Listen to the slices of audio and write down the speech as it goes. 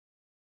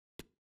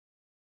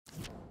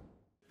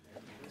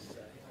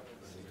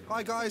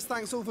Hi guys,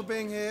 thanks all for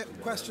being here.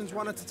 Questions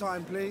one at a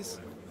time, please.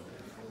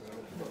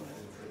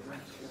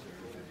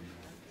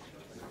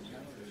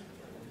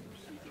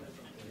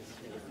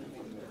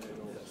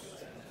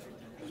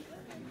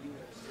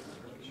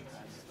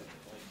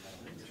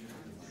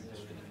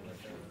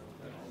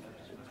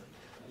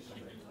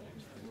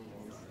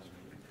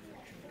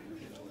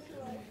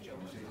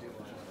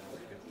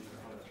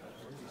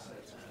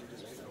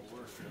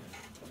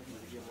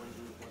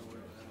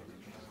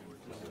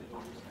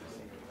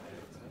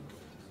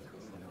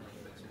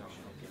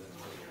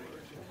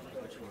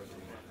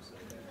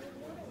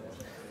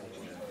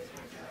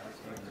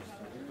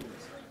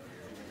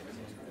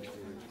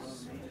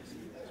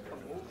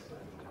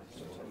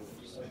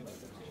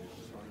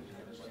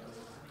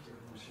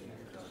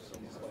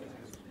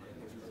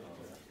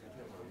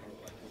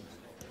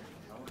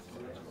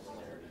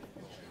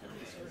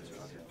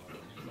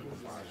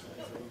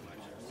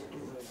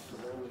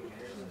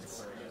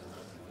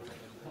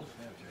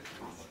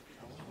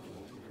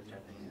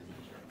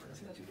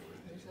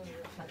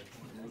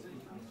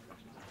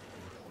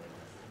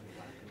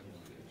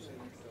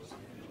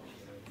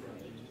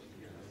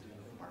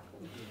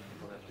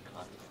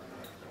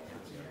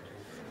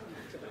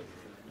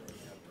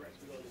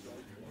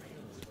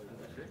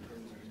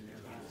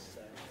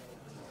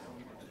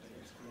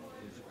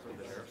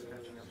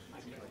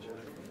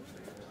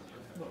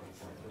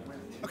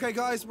 Okay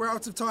guys, we're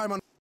out of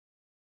time.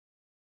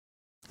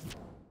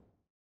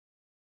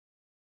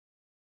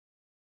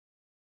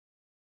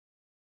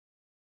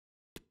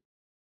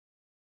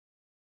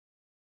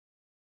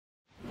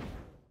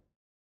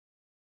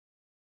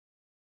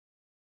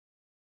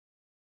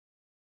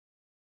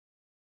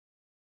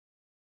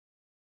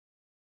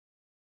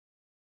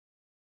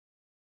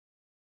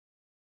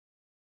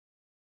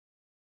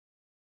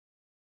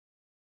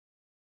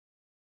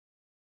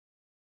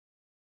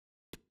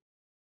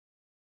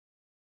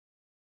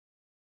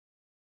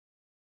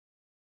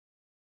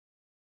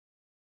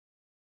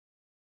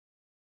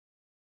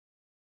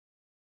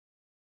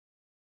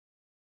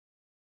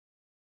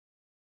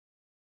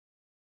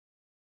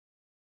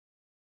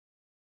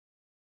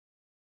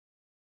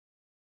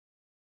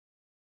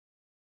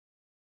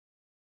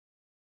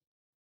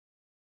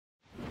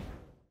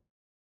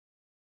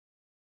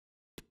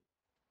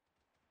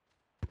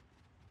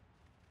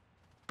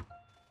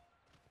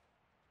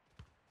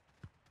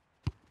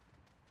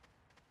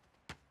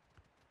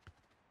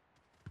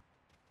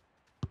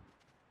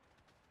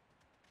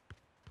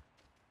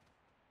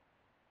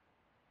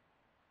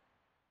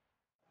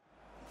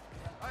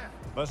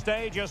 The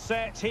stage is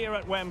set here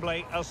at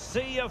Wembley. A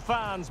sea of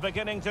fans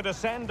beginning to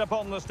descend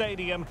upon the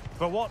stadium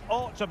for what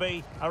ought to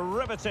be a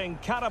riveting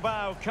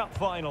Carabao Cup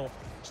final.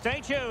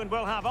 Stay tuned,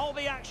 we'll have all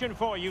the action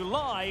for you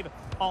live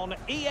on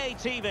EA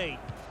TV.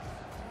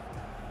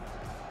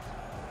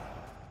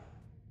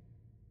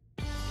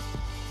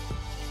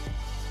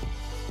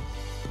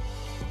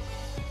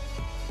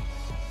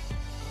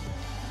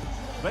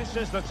 This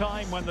is the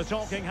time when the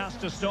talking has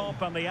to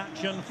stop and the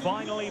action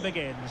finally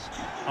begins.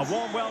 A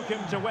warm welcome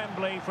to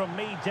Wembley from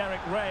me, Derek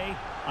Ray.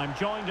 I'm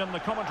joined in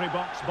the commentary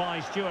box by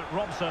Stuart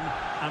Robson,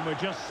 and we're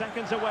just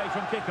seconds away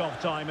from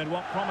kick-off time in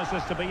what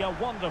promises to be a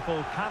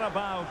wonderful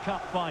Carabao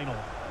Cup final.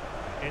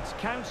 It's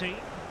County,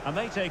 and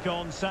they take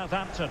on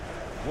Southampton.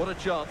 What a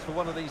chance for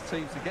one of these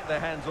teams to get their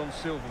hands on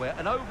silverware.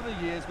 And over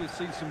the years, we've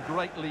seen some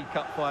great League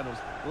Cup finals.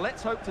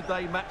 Let's hope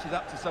today matches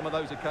up to some of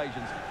those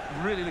occasions.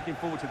 Really looking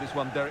forward to this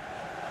one, Derek.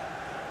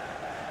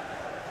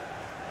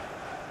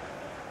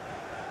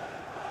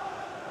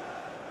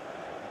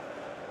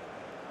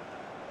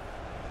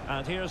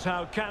 And here's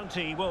how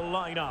County will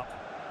line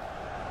up.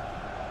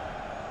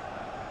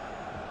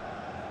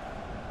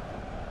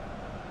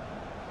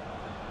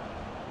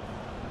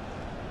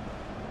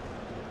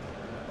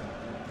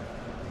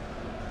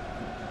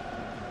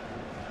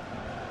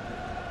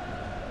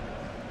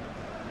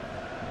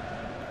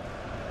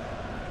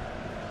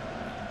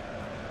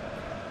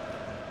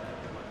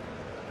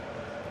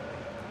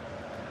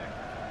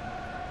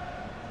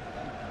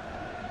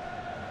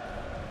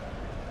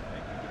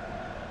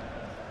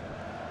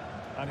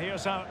 And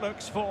here's how it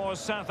looks for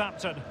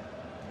Southampton.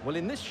 Well,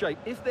 in this shape,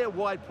 if their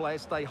wide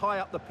players stay high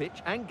up the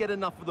pitch and get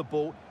enough of the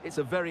ball, it's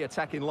a very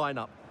attacking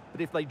lineup.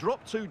 But if they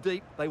drop too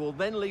deep, they will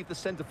then leave the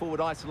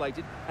centre-forward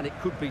isolated, and it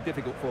could be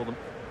difficult for them.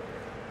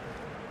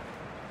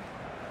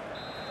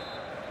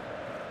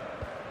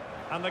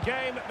 And the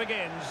game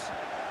begins.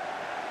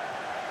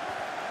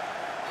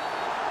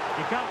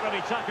 You can't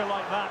really tackle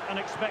like that and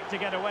expect to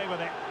get away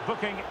with it.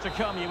 Booking to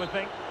come, you would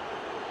think.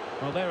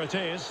 Well, there it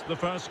is, the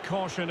first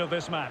caution of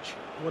this match.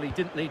 Well, he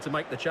didn't need to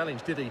make the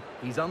challenge, did he?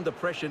 He's under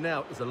pressure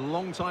now. There's a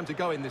long time to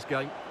go in this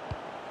game.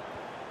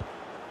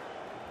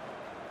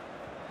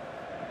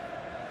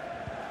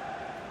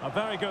 A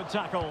very good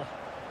tackle.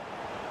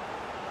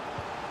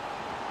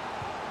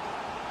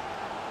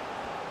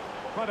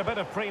 Quite a bit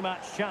of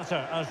pre-match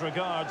chatter as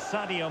regards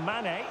Sadio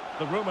Mane.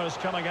 The rumours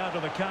coming out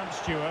of the camp,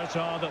 Stuart,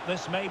 are that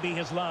this may be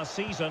his last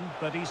season,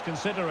 that he's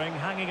considering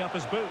hanging up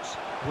his boots.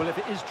 Well, if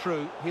it is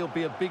true, he'll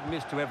be a big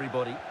miss to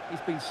everybody.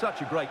 He's been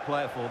such a great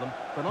player for them,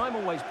 but I'm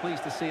always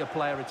pleased to see a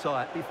player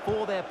retire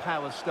before their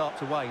powers start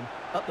to wane.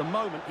 At the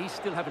moment, he's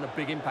still having a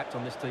big impact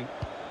on this team.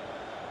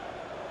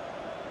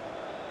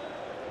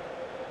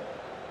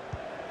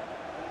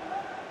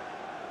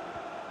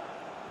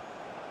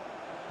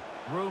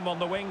 Room on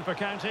the wing for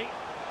County.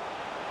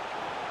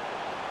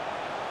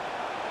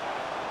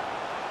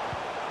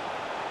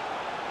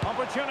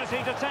 Opportunity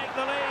to take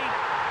the lead.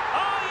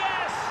 Oh,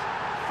 yes!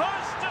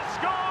 First to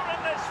score in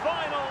this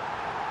final.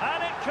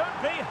 And it could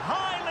be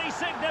highly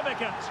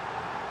significant.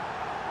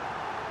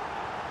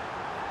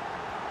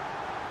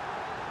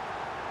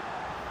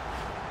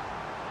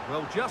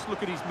 Well, just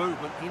look at his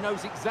movement. He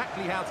knows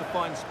exactly how to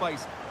find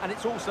space, and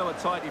it's also a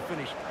tidy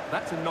finish.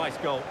 That's a nice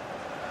goal.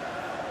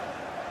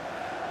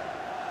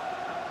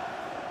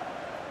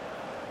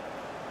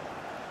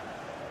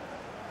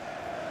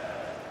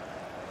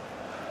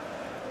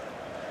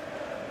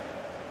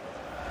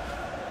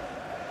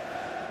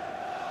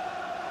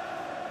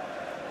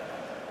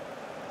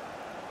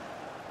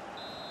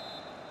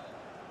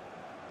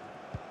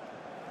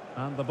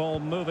 And the ball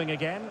moving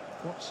again.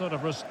 What sort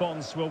of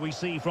response will we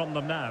see from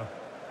them now?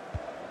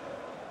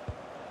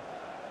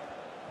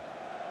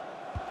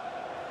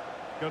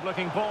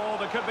 Good-looking ball.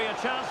 There could be a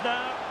chance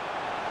now.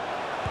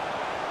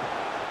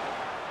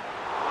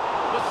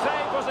 The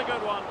save was a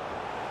good one.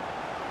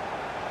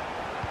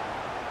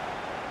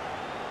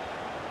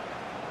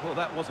 Well,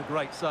 that was a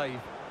great save.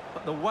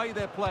 But the way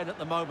they're playing at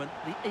the moment,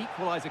 the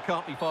equaliser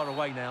can't be far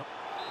away now.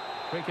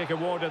 Free kick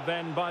awarded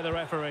then by the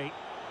referee.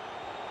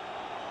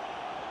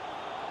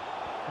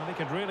 Well, he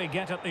could really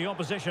get at the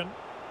opposition.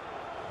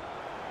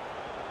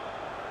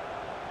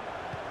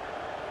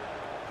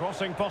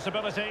 Crossing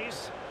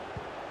possibilities.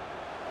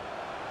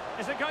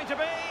 Is it going to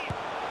be?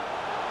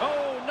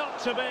 Oh, not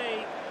to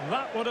be.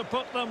 That would have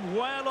put them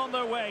well on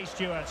their way,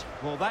 Stuart.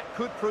 Well, that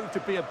could prove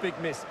to be a big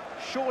miss.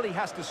 Surely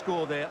has to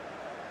score there.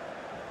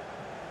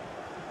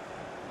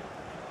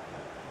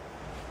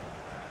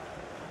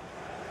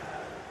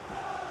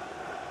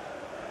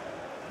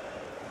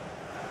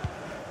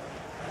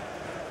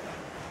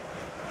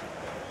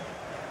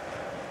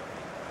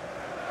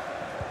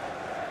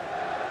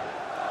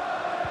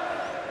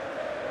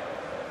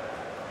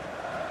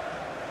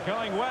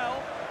 Going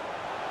well.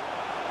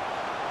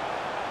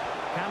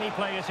 Can he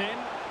play it in?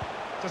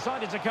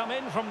 Decided to come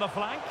in from the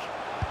flank.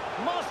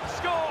 Must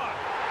score!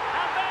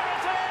 And there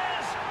it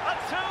is! A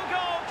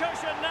two-goal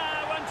cushion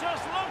now, and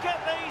just look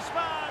at these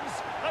fans!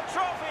 The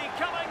trophy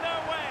coming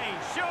their way,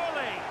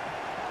 surely!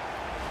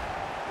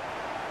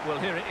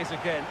 Well, here it is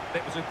again.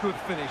 It was a good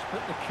finish,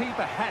 but the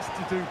keeper has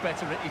to do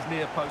better at his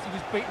near post. He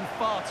was beaten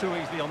far too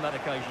easily on that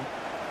occasion.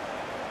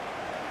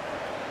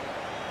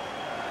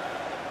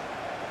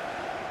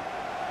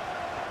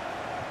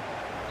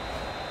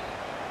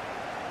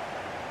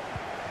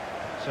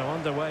 So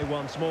underway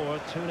once more,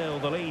 2-0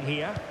 the lead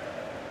here.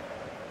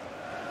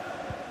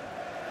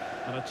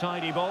 And a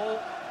tidy ball.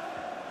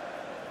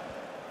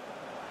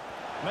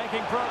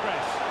 Making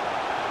progress.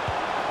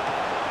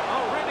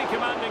 Oh, really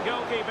commanding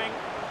goalkeeping.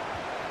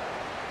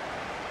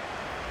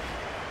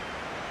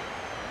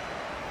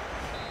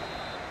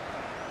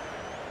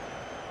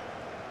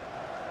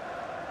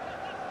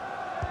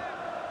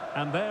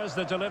 And there's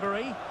the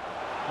delivery.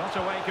 Not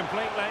away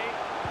completely.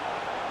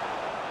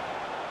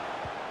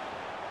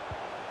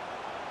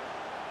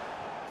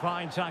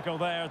 Fine tackle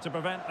there to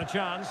prevent the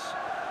chance.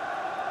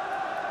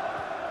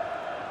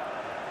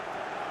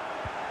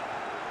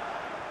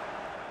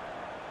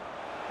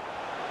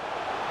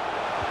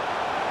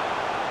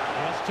 He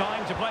has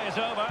time to play it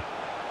over.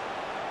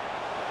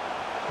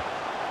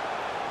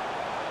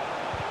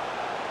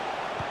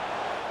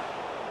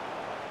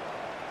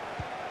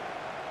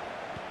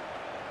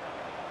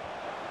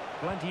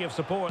 Plenty of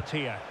support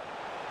here.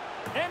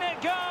 In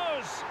it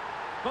goes!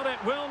 But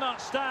it will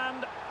not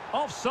stand.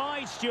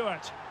 Offside,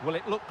 Stuart. Well,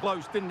 it looked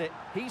close, didn't it?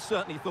 He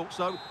certainly thought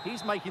so.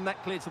 He's making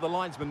that clear to the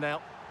linesman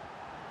now.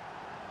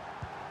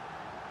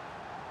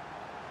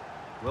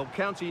 Well,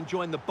 County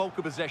enjoying the bulk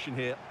of possession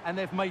here, and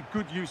they've made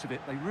good use of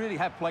it. They really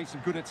have played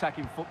some good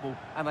attacking football,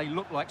 and they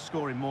look like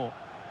scoring more.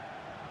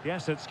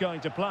 Yes, it's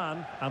going to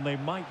plan, and they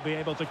might be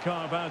able to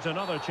carve out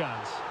another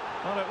chance.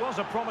 Well, it was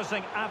a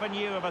promising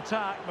avenue of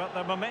attack, but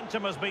the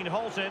momentum has been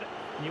halted,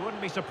 and you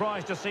wouldn't be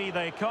surprised to see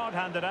the card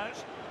handed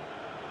out.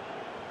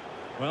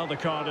 Well, the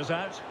card is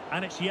out,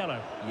 and it's yellow.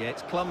 Yeah,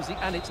 it's clumsy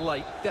and it's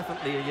late.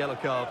 Definitely a yellow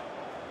card.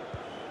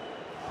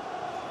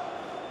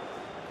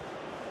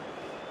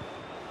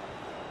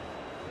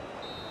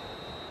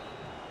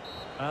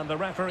 And the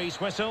referee's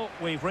whistle.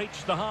 We've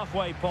reached the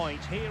halfway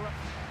point here.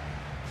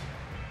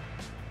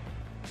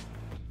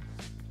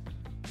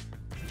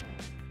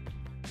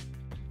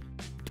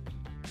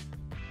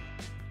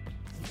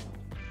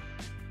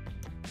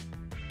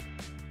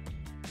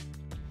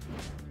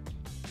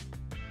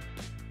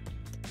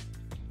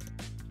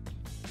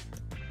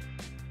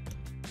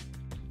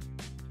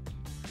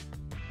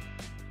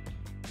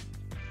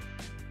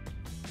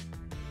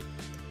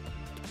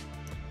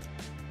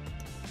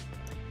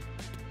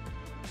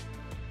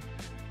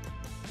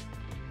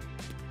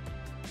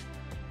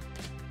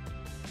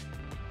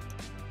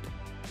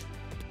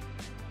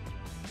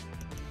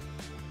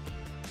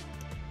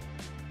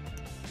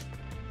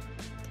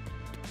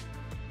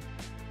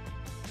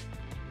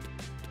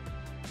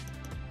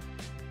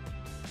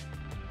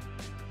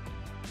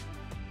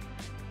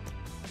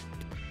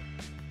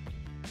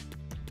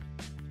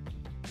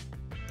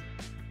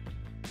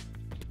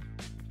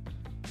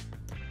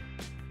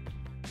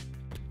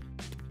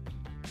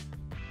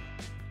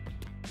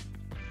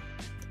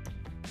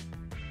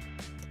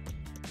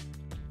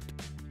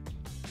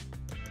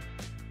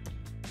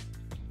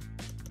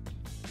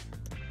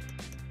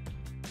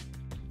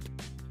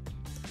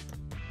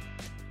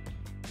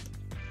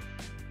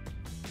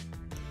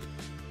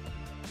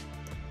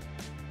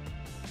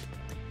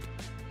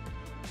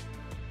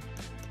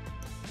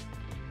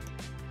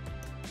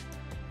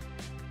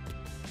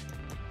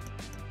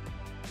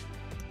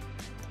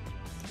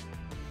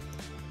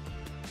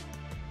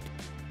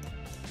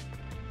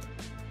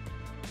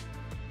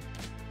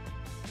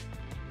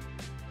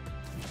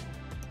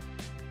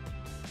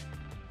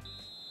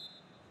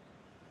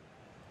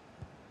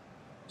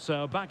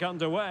 So back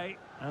underway,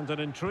 and an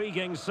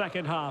intriguing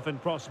second half in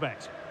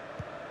prospect.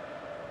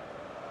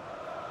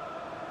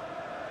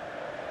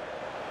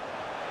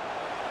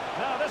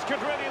 Now this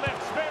could really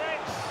lift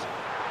spirits.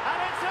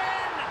 And it's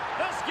in!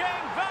 This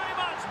game very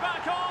much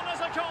back on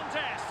as a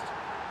contest.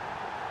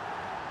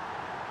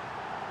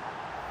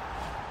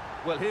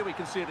 Well, here we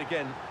can see it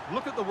again.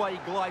 Look at the way he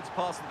glides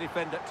past the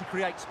defender to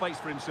create space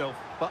for himself.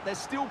 But there's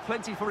still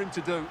plenty for him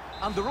to do.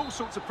 Under all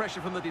sorts of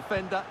pressure from the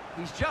defender,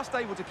 he's just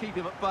able to keep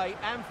him at bay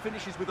and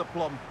finishes with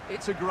aplomb.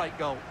 It's a great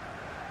goal.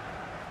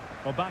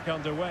 Well, back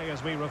underway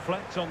as we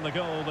reflect on the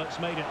goal that's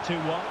made it 2-1.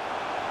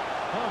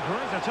 Oh,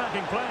 great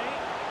attacking play.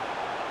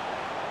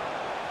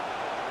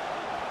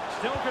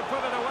 Still could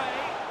put it away.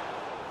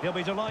 He'll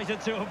be delighted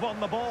to have won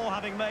the ball,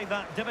 having made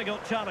that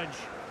difficult challenge.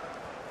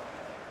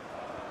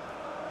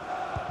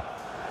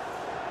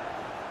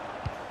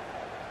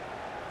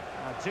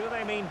 Do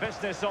they mean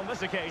business on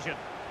this occasion?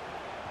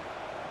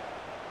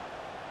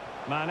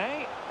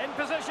 Mane in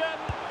position.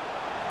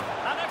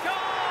 And a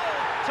goal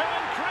to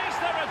increase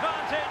their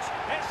advantage.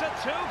 It's a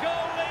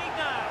 2-goal lead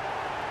now.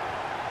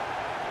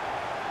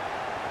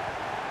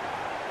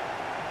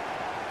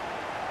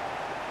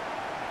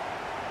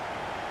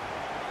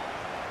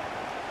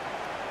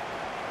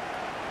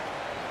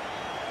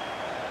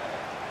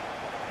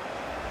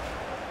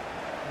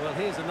 Well,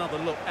 here's another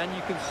look, and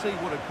you can see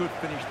what a good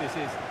finish this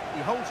is.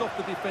 He holds off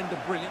the defender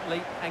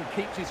brilliantly and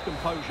keeps his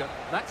composure.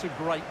 That's a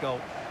great goal.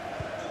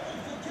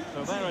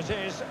 So there it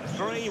is,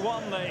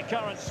 3-1 the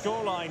current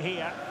scoreline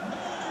here.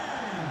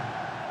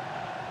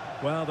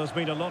 Well, there's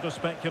been a lot of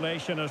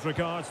speculation as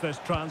regards this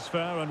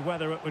transfer and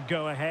whether it would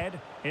go ahead.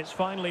 It's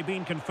finally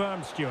been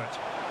confirmed, Stuart.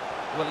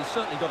 Well, he's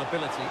certainly got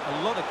ability.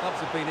 A lot of clubs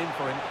have been in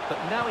for him, but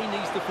now he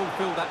needs to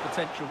fulfil that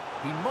potential.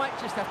 He might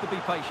just have to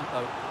be patient,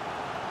 though.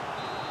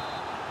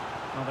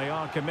 Well, they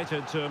are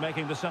committed to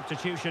making the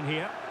substitution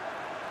here.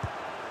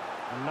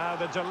 And now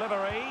the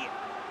delivery.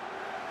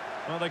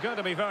 Well, they're going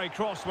to be very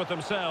cross with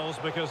themselves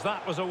because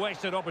that was a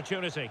wasted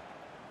opportunity.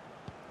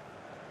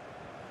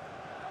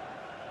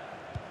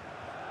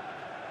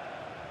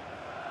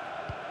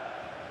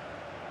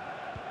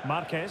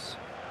 Marquez.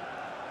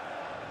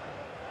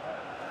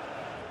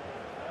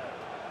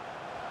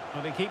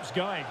 And he keeps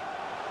going.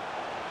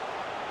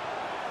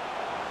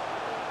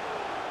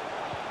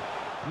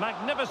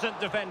 Magnificent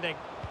defending.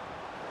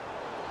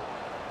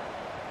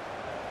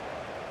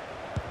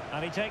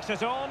 And he takes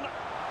it on.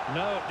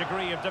 No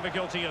degree of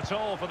difficulty at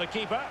all for the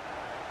keeper.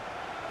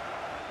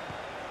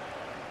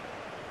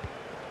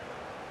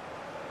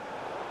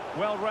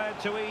 Well read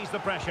to ease the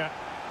pressure.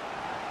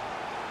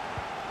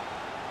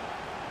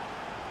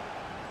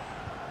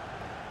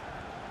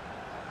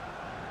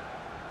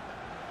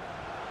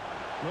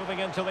 Moving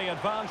into the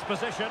advanced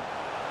position.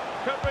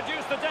 Could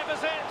reduce the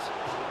deficit.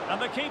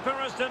 And the keeper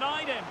has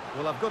denied him.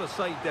 Well, I've got to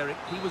say, Derek,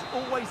 he was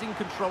always in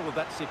control of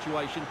that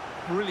situation.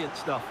 Brilliant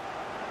stuff.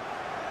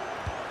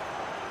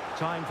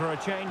 Time for a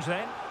change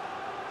then.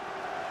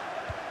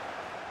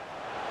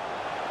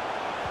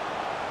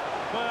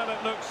 Well,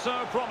 it looks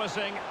so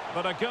promising,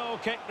 but a goal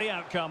kicked the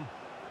outcome.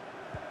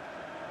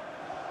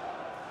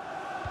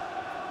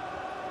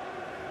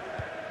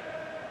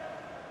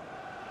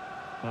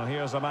 Now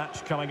here's a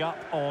match coming up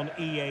on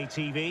EA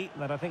TV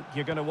that I think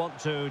you're going to want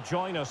to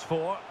join us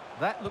for.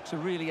 That looks a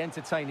really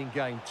entertaining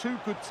game. Two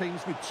good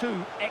teams with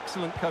two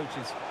excellent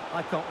coaches.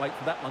 I can't wait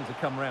for that one to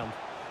come round.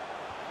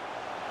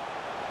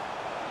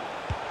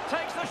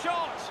 Takes the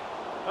shot.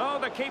 Oh,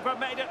 the keeper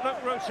made it look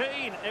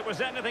routine. It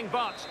was anything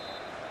but.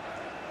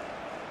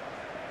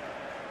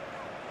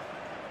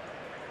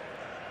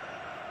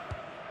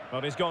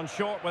 But he's gone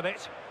short with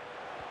it.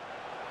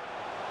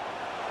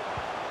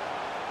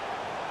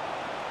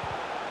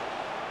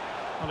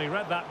 Well, he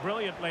read that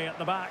brilliantly at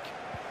the back.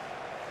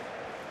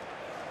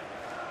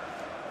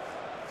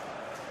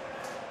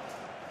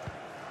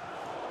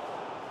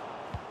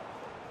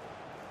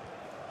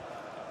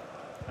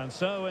 And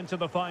so into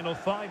the final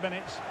 5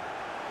 minutes.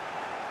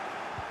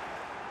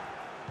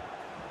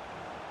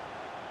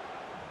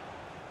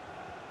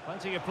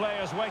 Plenty of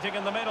players waiting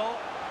in the middle.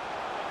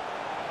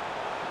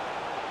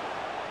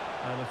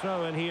 And a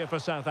throw in here for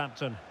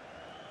Southampton.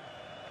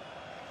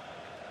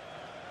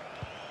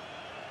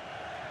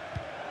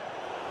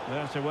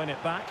 There to win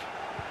it back.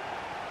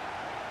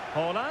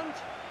 Haaland.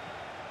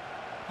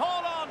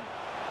 Haaland!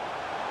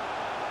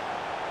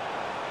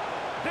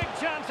 Big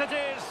chance it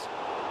is.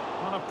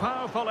 On a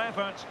powerful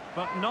effort,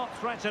 but not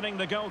threatening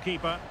the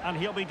goalkeeper, and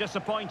he'll be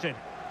disappointed.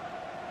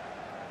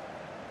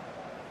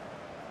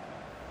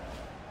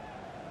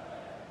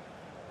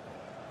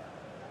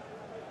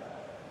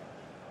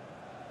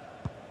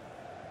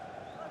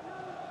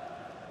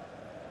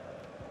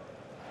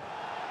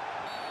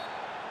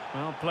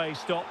 Well, play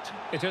stopped.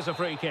 It is a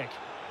free kick.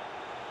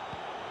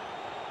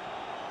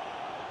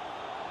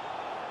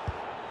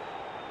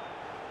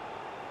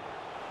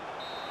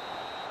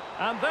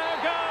 And there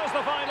goes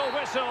the final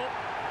whistle.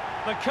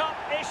 The cup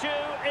issue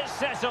is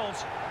settled.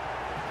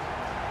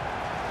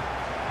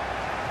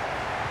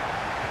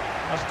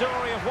 A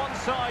story of one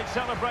side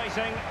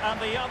celebrating and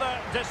the other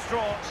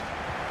distraught.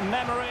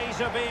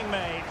 memories are being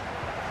made.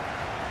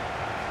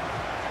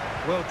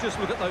 Well, just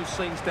look at those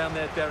scenes down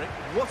there, Derek.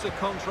 What a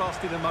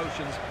contrast in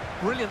emotions.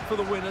 Brilliant for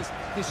the winners,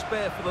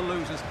 despair for the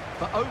losers.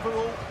 But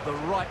overall, the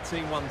right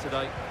team won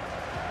today.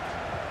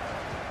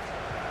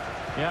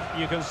 Yeah,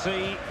 you can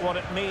see what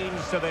it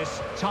means to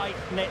this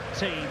tight-knit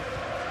team.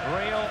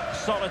 Real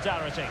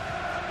solidarity.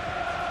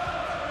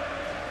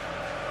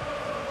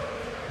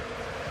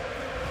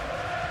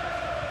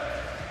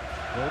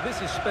 Well,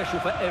 this is special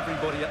for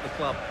everybody at the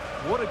club.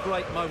 What a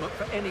great moment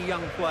for any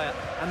young player.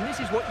 And this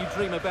is what you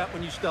dream about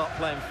when you start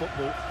playing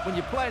football. When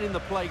you're playing in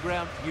the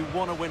playground, you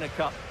want to win a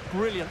cup.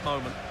 Brilliant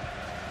moment.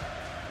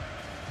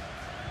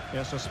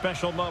 Yes, a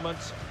special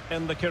moment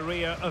in the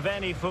career of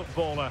any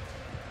footballer.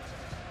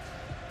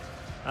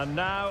 And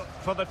now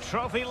for the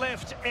trophy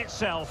lift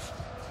itself.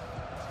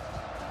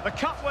 The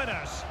cup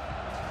winners.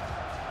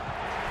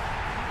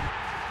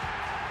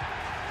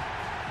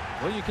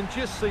 Well, you can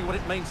just see what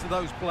it means to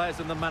those players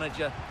and the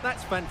manager.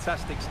 That's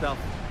fantastic stuff.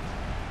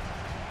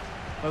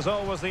 There's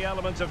always the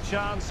element of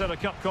chance in a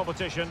cup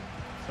competition.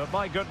 But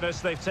my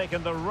goodness, they've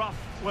taken the rough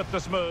with the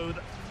smooth.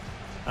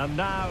 And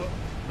now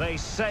they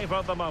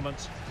savour the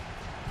moment.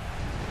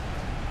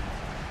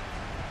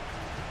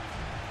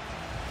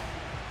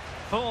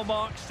 Full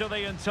marks to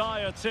the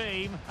entire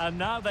team, and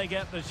now they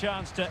get the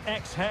chance to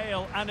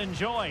exhale and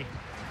enjoy.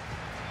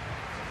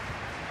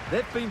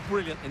 They've been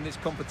brilliant in this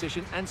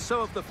competition, and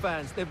so have the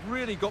fans. They've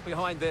really got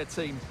behind their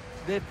team.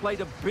 They've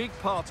played a big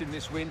part in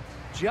this win.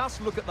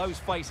 Just look at those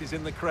faces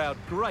in the crowd.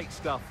 Great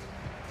stuff.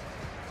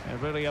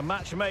 And really a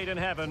match made in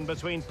heaven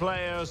between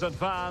players and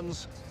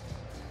fans.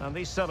 And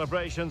these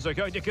celebrations are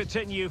going to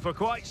continue for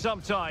quite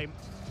some time.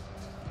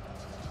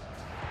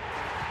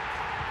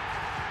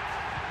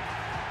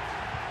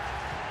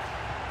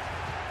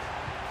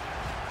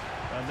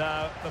 And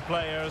now the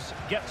players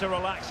get to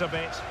relax a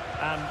bit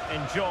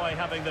and enjoy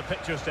having the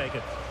pictures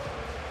taken.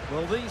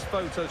 Well, these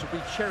photos will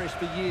be cherished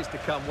for years to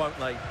come, won't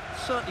they?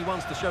 Certainly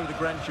ones to show the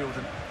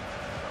grandchildren.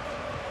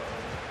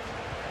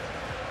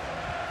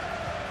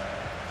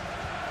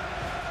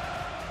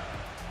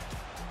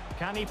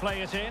 Can he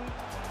play it in?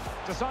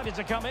 Decided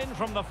to come in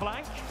from the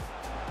flank.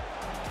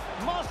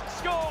 Must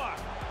score!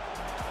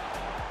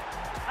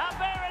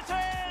 And there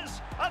it is!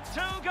 A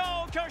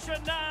two-goal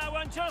cushion now,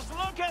 and just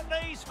look at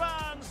these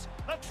fans!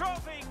 The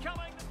trophy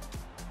coming...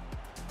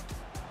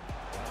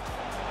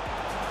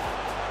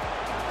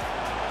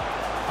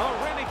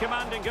 Oh, really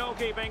commanding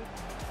goalkeeping.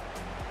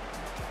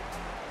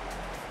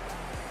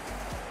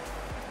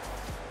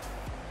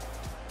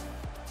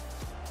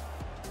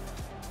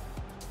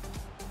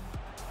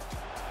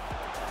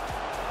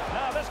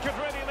 Now this could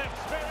really lift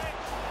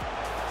spirits.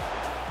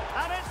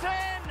 And it's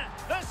in!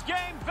 This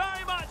game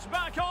very much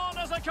back on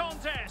as a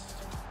contest.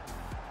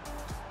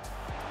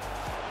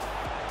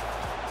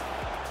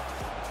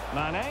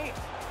 Mane.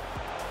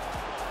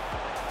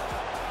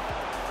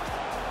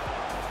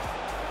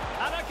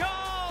 And a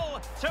goal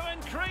to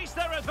increase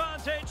their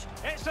advantage.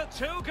 It's a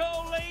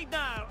two-goal lead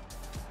now.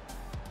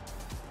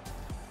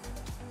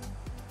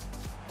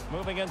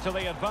 Moving into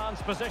the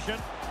advanced position.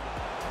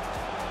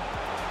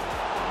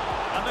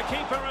 And the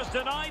keeper has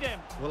denied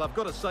him. Well, I've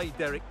got to say,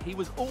 Derek, he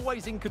was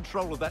always in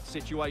control of that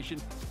situation.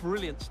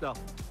 Brilliant stuff.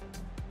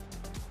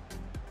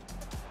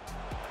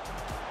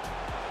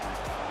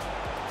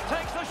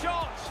 Takes the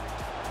shot.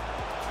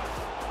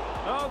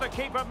 Oh, the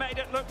keeper made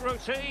it look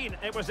routine.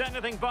 It was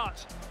anything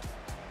but.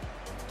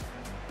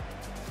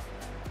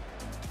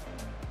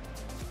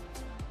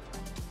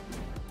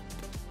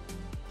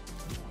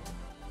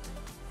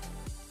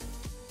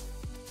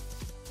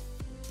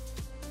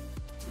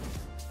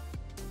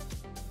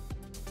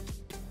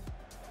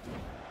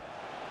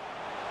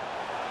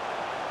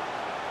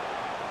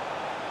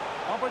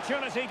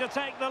 Opportunity to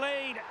take the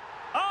lead.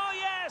 Oh,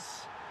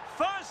 yes!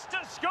 First to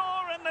score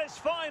in this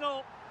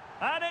final.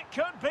 And it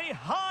could be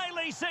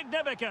highly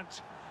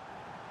significant.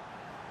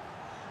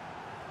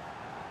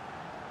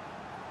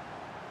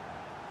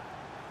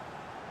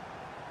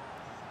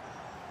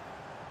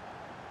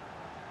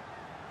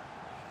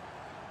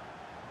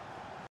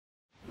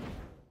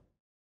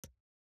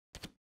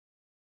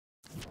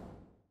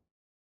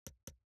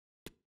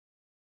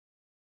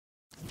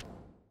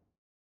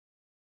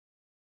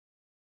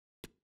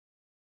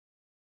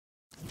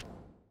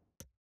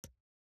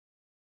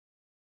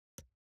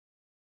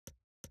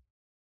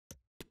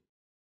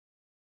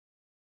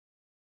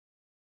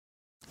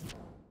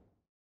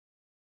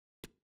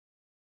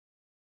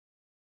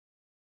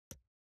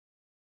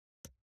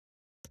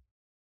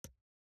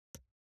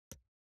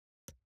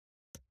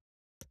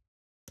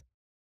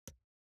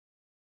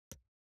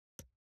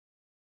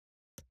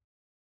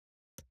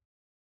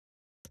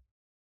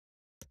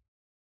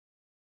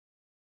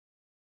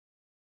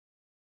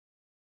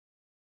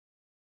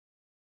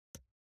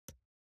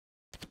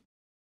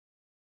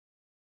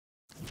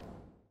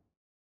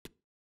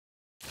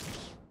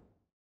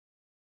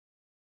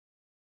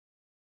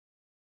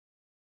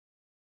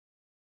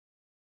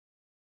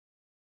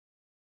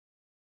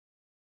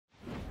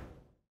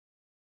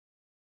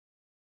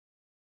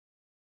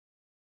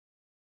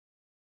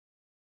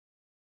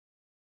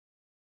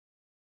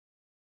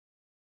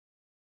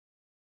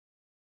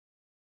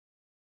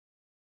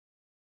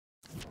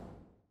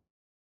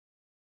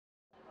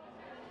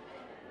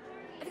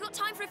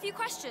 got time for a few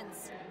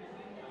questions?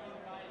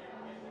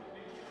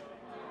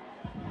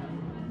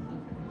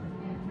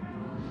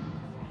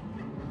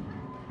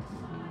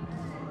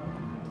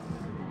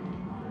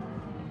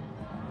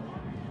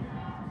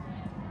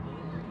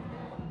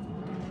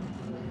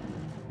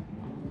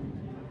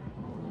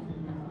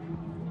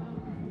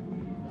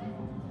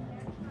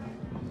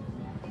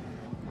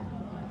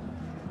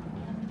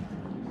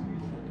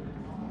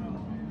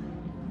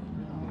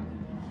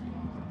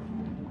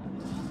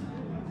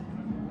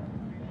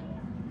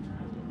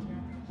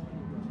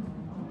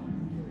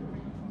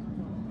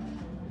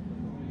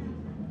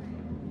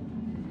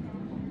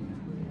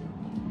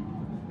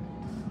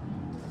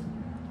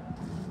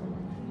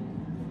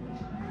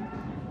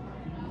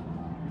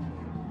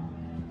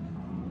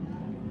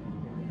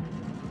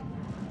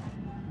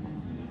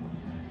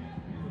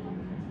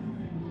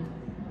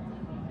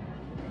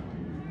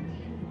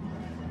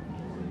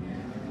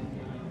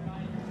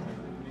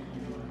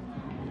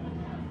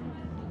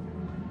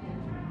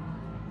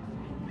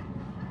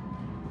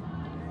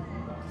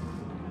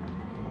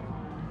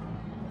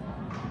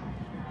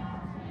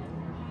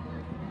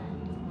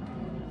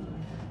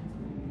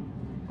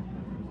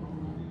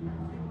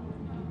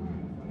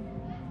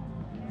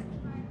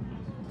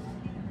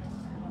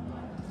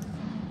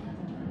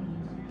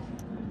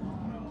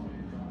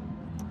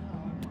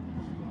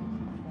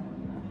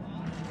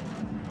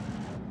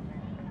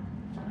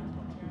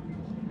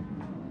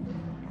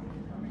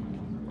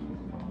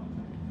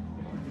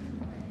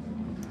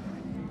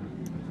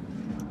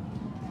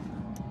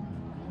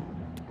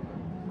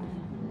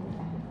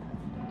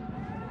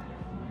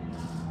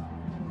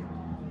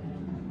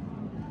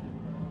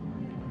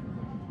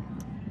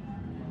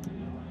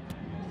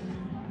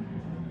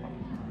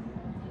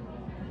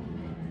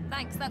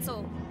 Thanks, that's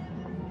all.